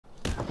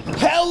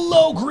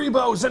Hello,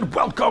 Grebos, and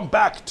welcome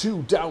back to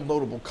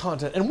downloadable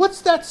content. And what's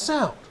that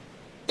sound?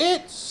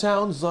 It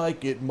sounds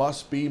like it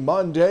must be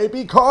Monday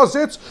because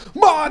it's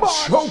Mod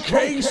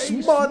Showcase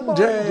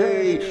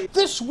Monday.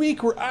 This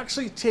week, we're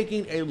actually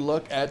taking a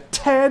look at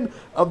 10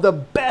 of the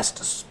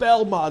best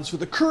spell mods for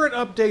the current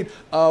update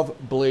of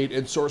Blade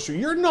and Sorcery.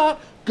 You're not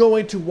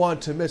going to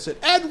want to miss it.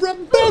 And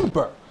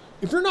remember,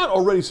 if you're not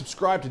already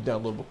subscribed to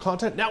downloadable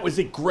content, now is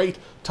a great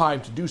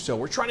time to do so.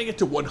 We're trying to get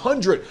to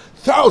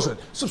 100,000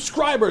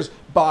 subscribers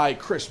by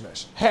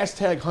Christmas.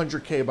 Hashtag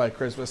 100K by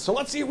Christmas. So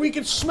let's see if we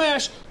can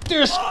smash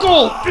this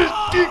goal.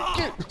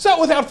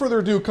 So without further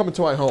ado, coming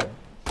to my home.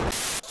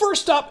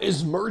 First up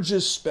is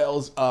Merges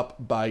Spells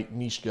Up by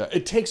Neeshka.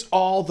 It takes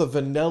all the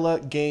vanilla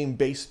game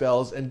base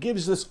spells and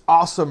gives this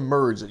awesome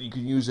merge that you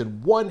can use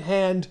in one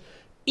hand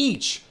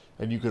each.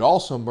 And you could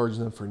also merge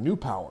them for new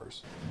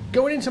powers.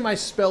 Going into my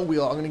spell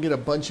wheel, I'm going to get a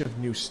bunch of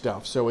new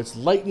stuff. So it's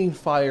lightning,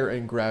 fire,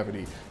 and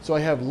gravity. So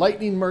I have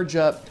lightning merge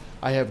up,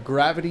 I have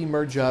gravity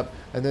merge up,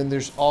 and then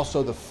there's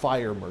also the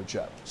fire merge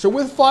up. So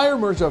with fire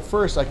merge up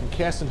first, I can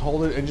cast and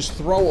hold it and just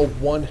throw a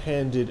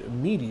one-handed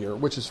meteor,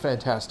 which is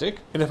fantastic.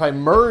 And if I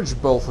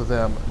merge both of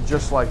them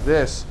just like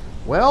this,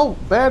 well,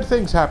 bad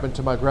things happen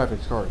to my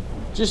graphics card.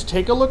 Just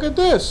take a look at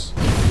this.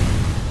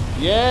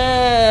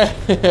 Yeah,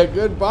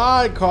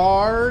 goodbye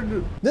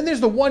card. Then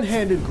there's the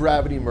one-handed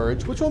gravity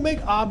merge, which will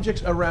make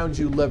objects around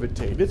you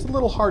levitate. It's a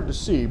little hard to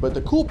see, but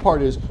the cool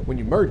part is when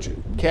you merge it.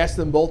 Cast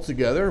them both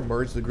together,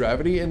 merge the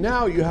gravity, and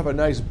now you have a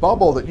nice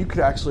bubble that you could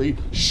actually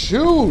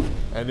shoot,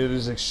 and it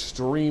is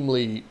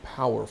extremely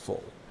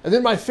powerful. And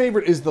then my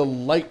favorite is the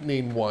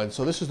lightning one.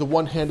 So this is the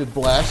one-handed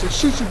blast. It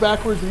shoots you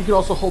backwards, but you can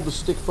also hold the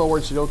stick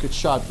forward so you don't get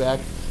shot back.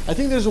 I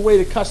think there's a way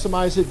to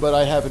customize it, but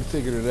I haven't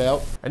figured it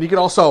out. And you can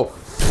also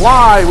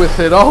fly with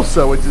it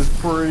also, which is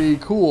pretty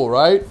cool,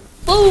 right?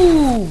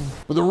 Boom!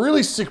 But the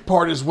really sick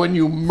part is when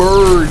you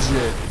merge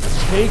it.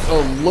 Take a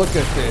look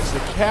at this.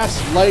 It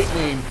casts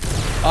lightning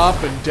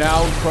up and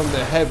down from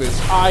the heavens.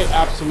 I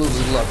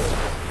absolutely love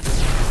it.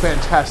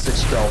 Fantastic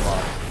spell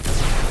mod.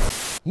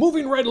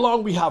 Moving right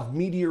along, we have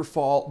Meteor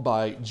Fall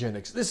by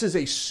Jenix. This is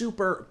a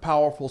super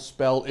powerful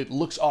spell. It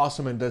looks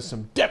awesome and does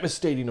some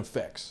devastating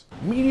effects.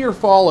 Meteor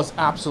Fall is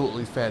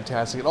absolutely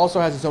fantastic. It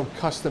also has its own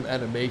custom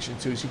animation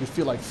too, so you can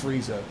feel like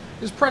Frieza.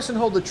 Just press and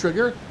hold the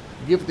trigger,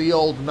 give it the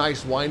old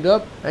nice wind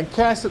up, and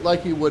cast it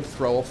like you would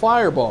throw a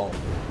fireball.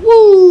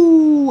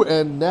 Woo!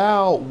 And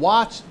now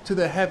watch to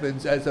the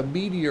heavens as a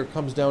meteor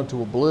comes down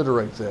to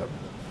obliterate them.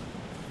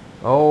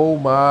 Oh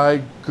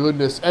my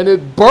goodness. And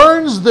it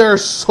burns their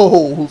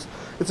souls.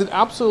 It's an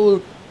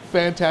absolute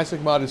fantastic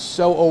mod. It's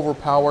so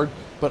overpowered,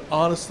 but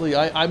honestly,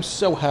 I'm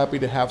so happy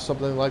to have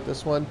something like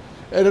this one.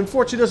 It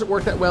unfortunately doesn't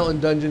work that well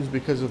in dungeons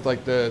because of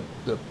like the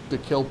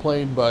kill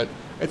plane, but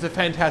it's a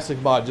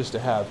fantastic mod just to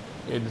have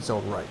in its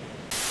own right.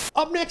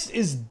 Up next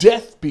is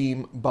Death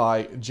Beam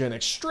by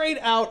Jenix. Straight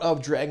out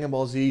of Dragon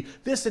Ball Z,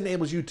 this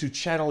enables you to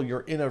channel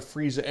your inner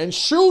Frieza and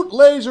shoot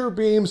laser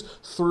beams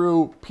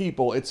through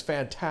people. It's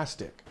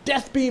fantastic.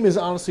 Death Beam is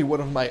honestly one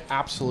of my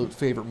absolute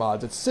favorite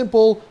mods. It's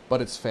simple, but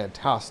it's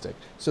fantastic.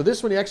 So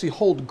this one, you actually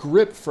hold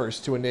grip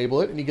first to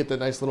enable it, and you get the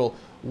nice little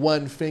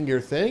one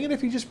finger thing. And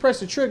if you just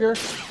press the trigger, you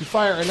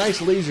fire a nice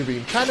laser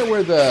beam, kind of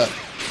where the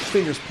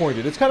finger's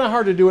pointed. It's kind of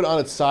hard to do it on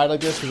its side like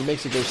this because it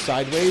makes it go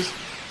sideways.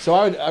 So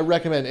I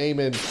recommend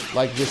aiming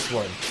like this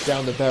one,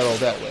 down the barrel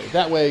that way.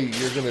 That way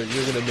you're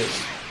gonna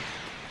miss.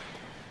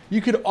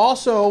 You could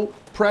also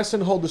press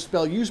and hold the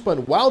spell use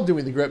button while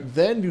doing the grip,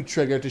 then do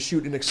trigger to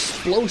shoot an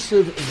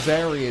explosive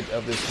variant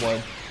of this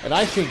one. And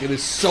I think it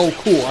is so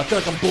cool. I feel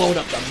like I'm blowing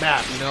up the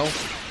map, you know?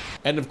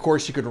 And of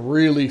course you could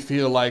really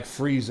feel like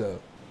Frieza.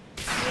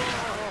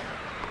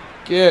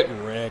 Get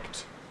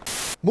wrecked.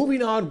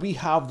 Moving on, we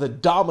have the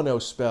Domino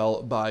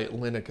Spell by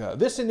Lyneca.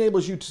 This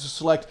enables you to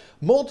select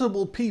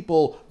multiple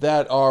people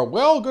that are,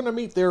 well, going to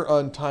meet their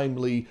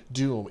untimely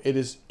doom. It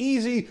is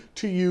easy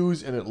to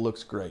use and it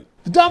looks great.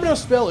 The Domino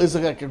Spell is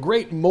like a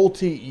great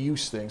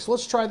multi-use thing, so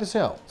let's try this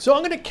out. So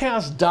I'm going to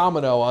cast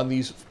Domino on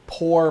these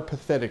poor,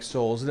 pathetic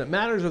souls, and it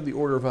matters of the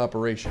order of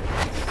operation.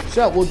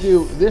 So we'll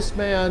do this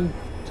man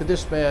to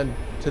this man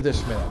to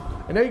this man.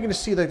 And now you're going to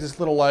see like this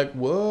little like,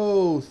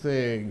 whoa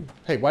thing.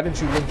 Hey, why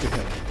didn't you link to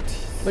him?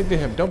 Link to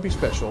him. Don't be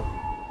special.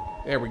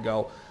 There we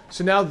go.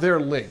 So now they're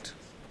linked.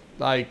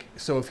 Like,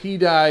 so if he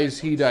dies,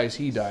 he dies,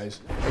 he dies.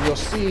 And you'll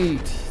see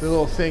the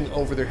little thing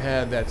over their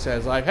head that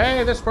says like,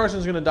 hey, this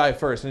person's going to die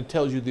first. And it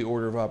tells you the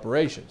order of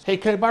operations. Hey,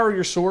 can I borrow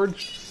your sword?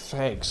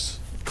 Thanks.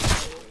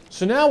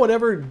 So now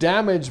whatever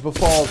damage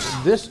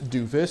befalls this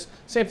doofus,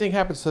 same thing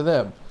happens to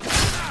them.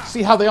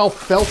 See how they all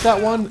felt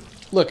that one?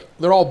 Look,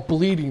 they're all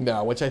bleeding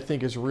now, which I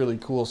think is really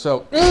cool.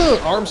 So,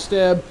 arm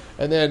stab,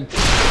 and then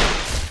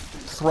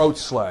throat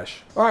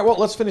slash. All right, well,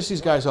 let's finish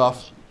these guys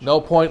off. No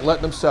point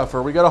letting them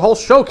suffer. We got a whole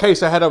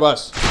showcase ahead of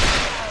us.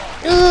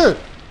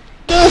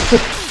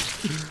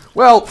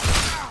 Well,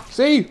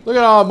 see? Look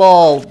at how I'm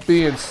all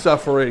being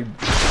suffering.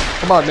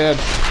 Come on, man.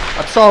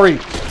 I'm sorry.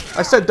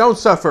 I said don't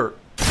suffer.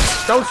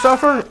 Don't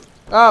suffer?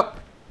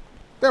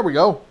 There we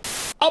go.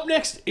 Up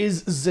next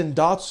is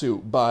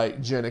Zandastu by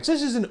Jenix.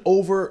 This is an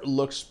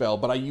overlooked spell,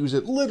 but I use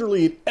it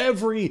literally in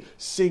every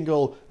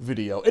single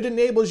video. It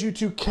enables you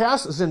to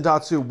cast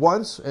Zandastu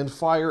once and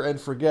fire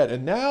and forget,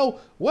 and now,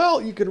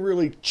 well, you can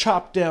really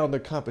chop down the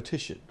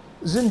competition.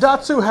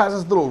 Zandastu has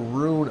this little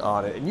rune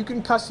on it, and you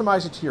can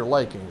customize it to your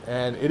liking,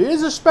 and it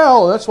is a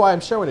spell, and that's why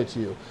I'm showing it to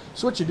you.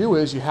 So what you do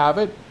is you have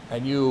it,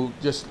 and you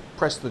just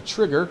press the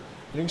trigger,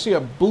 and you can see a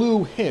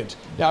blue hint.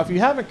 Now, if you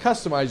haven't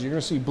customized, you're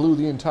going to see blue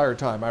the entire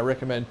time. I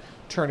recommend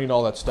turning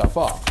all that stuff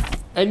off.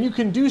 And you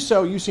can do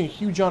so using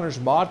Huge Honor's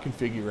mod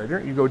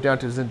configurator. You go down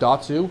to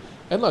Zandastu,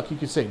 and look, you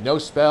can say no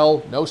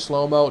spell, no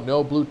slow-mo,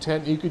 no blue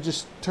tint. You could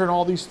just turn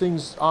all these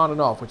things on and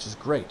off, which is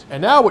great.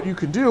 And now what you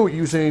can do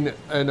using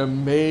an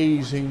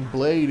amazing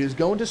blade is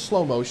go into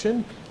slow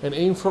motion and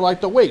aim for like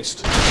the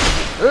waist.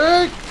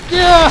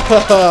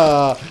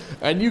 Yeah!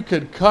 And you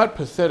could cut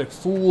pathetic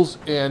fools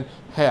in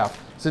half.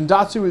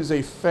 Zandastu is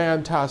a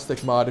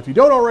fantastic mod. If you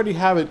don't already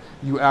have it,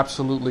 you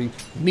absolutely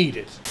need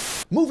it.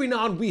 Moving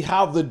on, we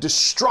have the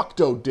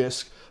Destructo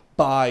Disk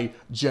by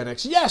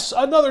Jenix. Yes,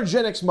 another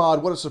Jenix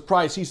mod. What a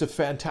surprise. He's a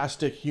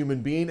fantastic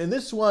human being. And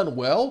this one,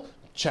 well,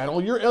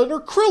 channel your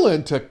inner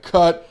Krillin to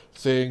cut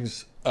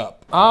things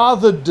up. Ah,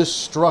 the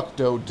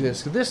Destructo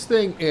Disk. This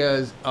thing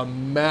is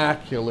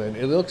immaculate.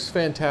 It looks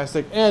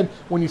fantastic. And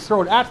when you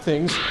throw it at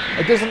things,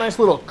 it does a nice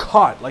little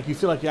cut. Like you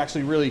feel like you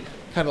actually really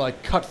kind of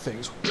like cut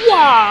things.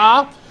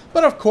 Wah!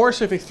 But of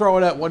course, if you throw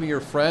it at one of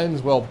your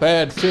friends, well,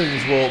 bad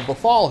things will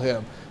befall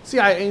him. See,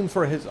 I aimed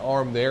for his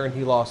arm there, and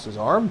he lost his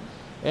arm.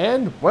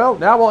 And, well,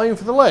 now I'll aim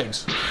for the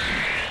legs.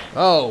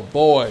 Oh,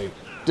 boy.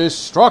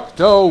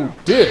 Destructo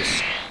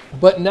Disk.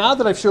 But now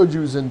that I've showed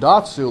you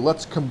Zandastu,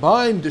 let's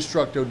combine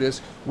Destructo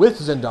Disk with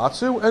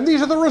Zandastu, and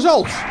these are the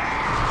results.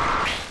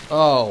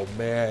 Oh,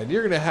 man.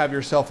 You're going to have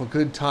yourself a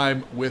good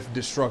time with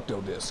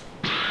Destructo Disk.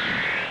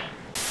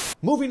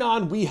 Moving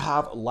on, we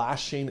have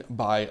Lashing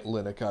by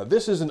Lyneca.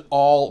 This is an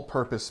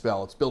all-purpose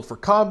spell. It's built for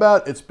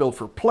combat, it's built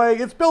for play,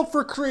 it's built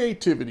for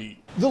creativity.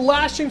 The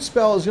Lashing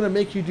spell is going to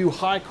make you do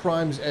high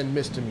crimes and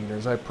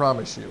misdemeanors, I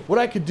promise you. What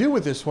I could do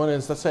with this one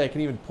is, let's say I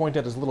can even point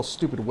at his little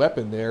stupid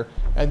weapon there,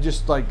 and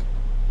just like,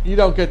 you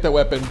don't get the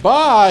weapon,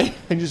 bye,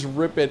 and just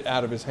rip it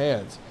out of his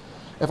hands.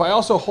 If I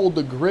also hold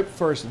the grip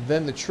first,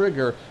 then the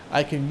trigger,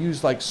 I can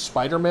use like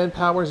Spider-Man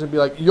powers and be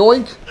like,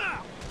 yoink!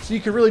 So you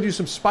can really do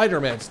some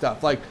Spider-Man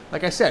stuff. Like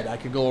I said, I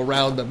could go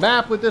around the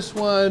map with this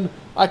one.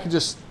 I could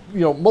just,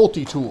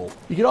 multi-tool.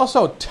 You can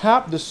also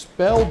tap the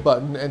spell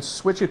button and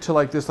switch it to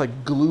like this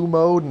like glue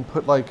mode and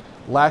put like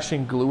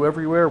lashing glue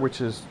everywhere,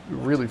 which is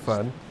really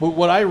fun. But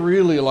what I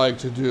really like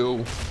to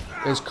do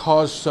is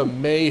cause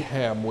some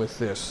mayhem with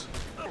this.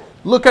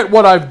 Look at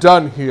what I've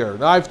done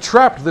here. I've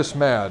trapped this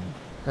man.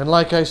 And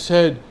like I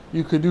said,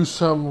 you could do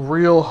some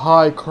real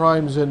high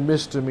crimes and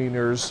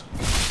misdemeanors.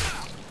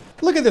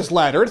 Look at this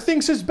ladder, it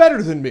thinks it's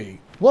better than me.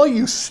 Well,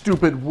 you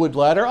stupid wood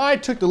ladder, I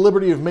took the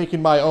liberty of making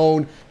my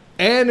own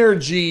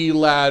energy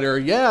ladder.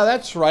 Yeah,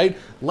 that's right.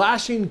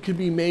 Lashing could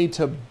be made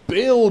to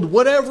build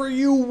whatever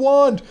you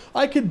want.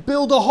 I could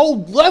build a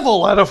whole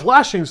level out of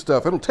lashing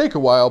stuff. It'll take a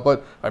while,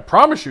 but I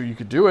promise you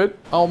could do it.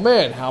 Oh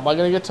man, how am I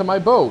gonna get to my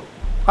boat?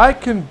 I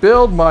can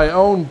build my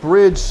own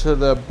bridge to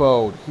the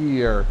boat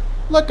here.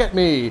 Look at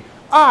me,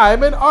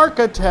 I'm an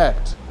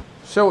architect.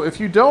 So if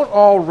you don't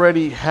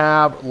already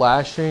have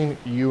lashing,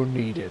 you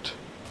need it.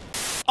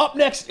 Up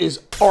next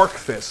is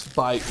Arcfist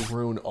by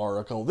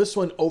RuneOracle. This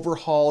one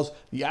overhauls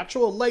the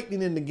actual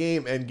lightning in the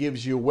game and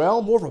gives you,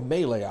 well, more of a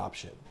melee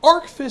option.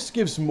 Arcfist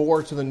gives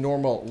more to the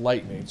normal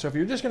lightning. So if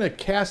you're just going to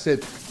cast it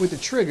with a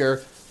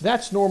trigger,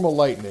 that's normal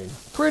lightning.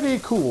 Pretty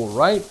cool,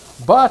 right?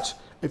 But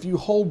if you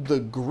hold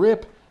the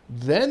grip,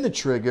 then the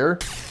trigger,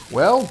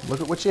 well, look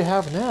at what you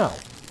have now.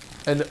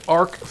 An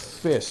arc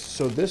fist.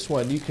 So this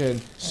one, you can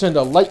send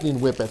a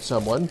lightning whip at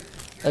someone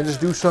and just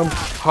do some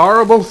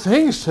horrible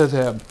things to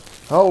them.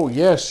 Oh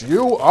yes,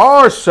 you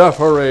are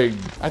suffering.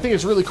 I think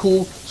it's really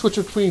cool. Switch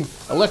between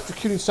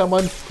electrocuting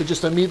someone to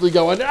just immediately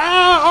going,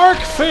 arc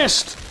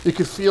fist. You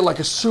could feel like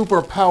a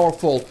super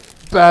powerful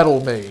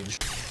battle mage.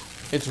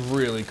 It's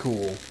really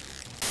cool.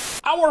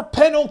 Our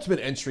penultimate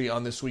entry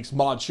on this week's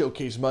Mod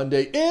Showcase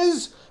Monday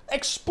is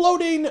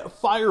Exploding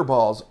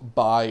Fireballs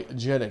by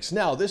Jenix.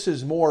 Now, this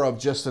is more of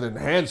just an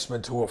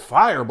enhancement to a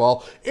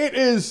fireball. It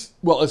is,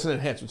 well, it's an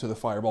enhancement to the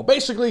fireball.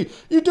 Basically,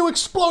 you do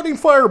exploding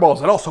fireballs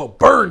that also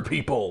burn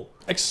people.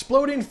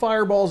 Exploding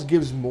Fireballs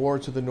gives more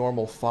to the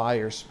normal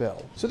fire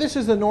spell. So this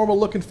is the normal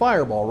looking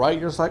fireball, right?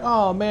 You're just like,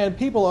 oh man,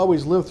 people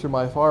always live through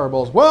my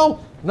fireballs.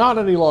 Well, not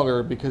any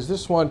longer, because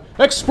this one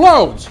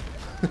explodes!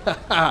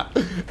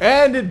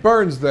 And it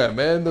burns them,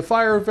 and the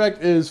fire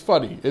effect is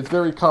funny. It's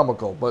very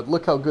comical, but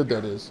look how good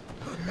that is.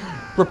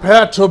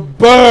 Prepare to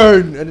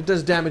burn! And it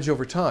does damage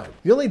over time.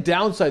 The only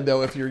downside,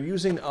 though, if you're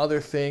using other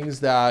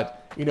things that,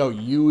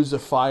 use a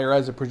fire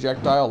as a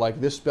projectile, like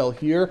this spell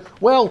here,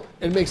 well,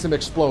 it makes them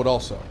explode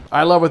also.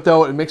 I love it,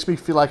 though. It makes me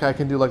feel like I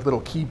can do, like,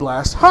 little key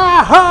blasts.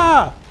 Ha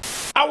ha!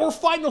 Our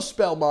final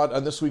spell mod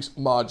on this week's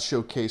Mod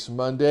Showcase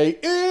Monday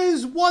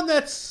is one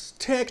that's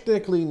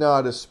technically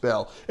not a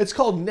spell. It's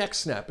called Neck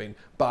Snapping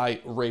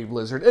by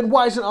RaveLizard. And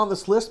why is it on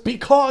this list?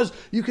 Because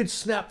you can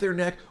snap their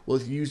neck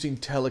with using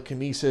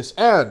telekinesis,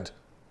 and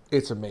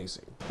it's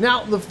amazing.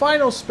 Now, the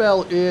final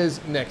spell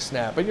is Neck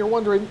Snap, and you're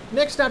wondering,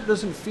 Neck Snap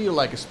doesn't feel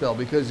like a spell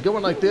because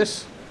going like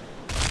this,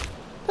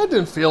 that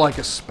didn't feel like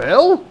a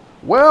spell.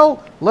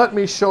 Well, let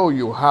me show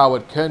you how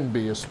it can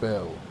be a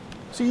spell.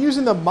 So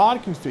using the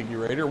mod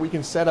configurator, we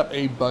can set up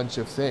a bunch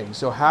of things.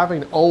 So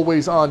having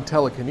always on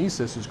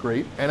telekinesis is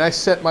great. And I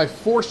set my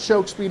force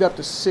choke speed up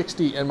to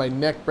 60 and my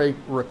neck break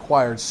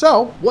required.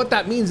 So what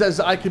that means is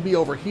I could be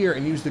over here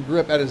and use the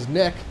grip at his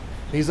neck.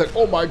 And he's like,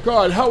 oh my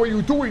God, how are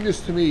you doing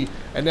this to me?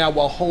 And now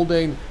while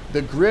holding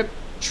the grip,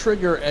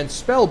 trigger, and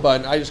spell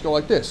button, I just go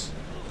like this.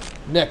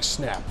 Neck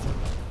snap.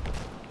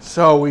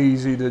 So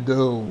easy to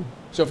do.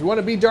 So if you want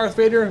to be Darth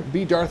Vader,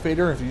 be Darth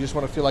Vader. If you just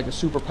want to feel like a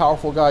super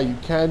powerful guy, you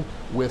can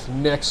with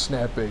neck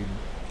snapping.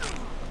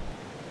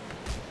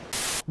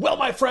 Well,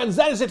 my friends,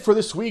 that is it for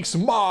this week's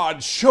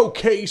Mod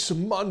Showcase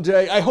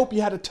Monday. I hope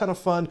you had a ton of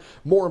fun.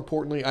 More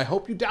importantly, I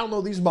hope you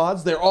download these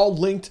mods. They're all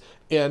linked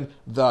in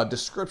the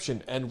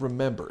description. And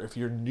remember, if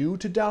you're new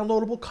to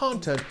downloadable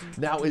content,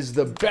 now is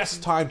the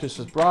best time to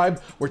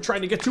subscribe. We're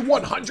trying to get to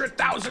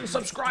 100,000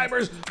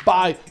 subscribers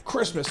by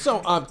Christmas,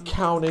 so I'm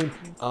counting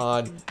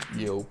on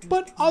you.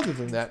 But other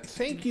than that,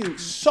 thank you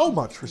so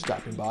much for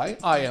stopping by.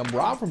 I am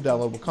Rob from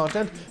Downloadable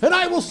Content, and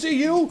I will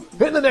see you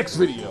in the next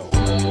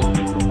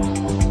video.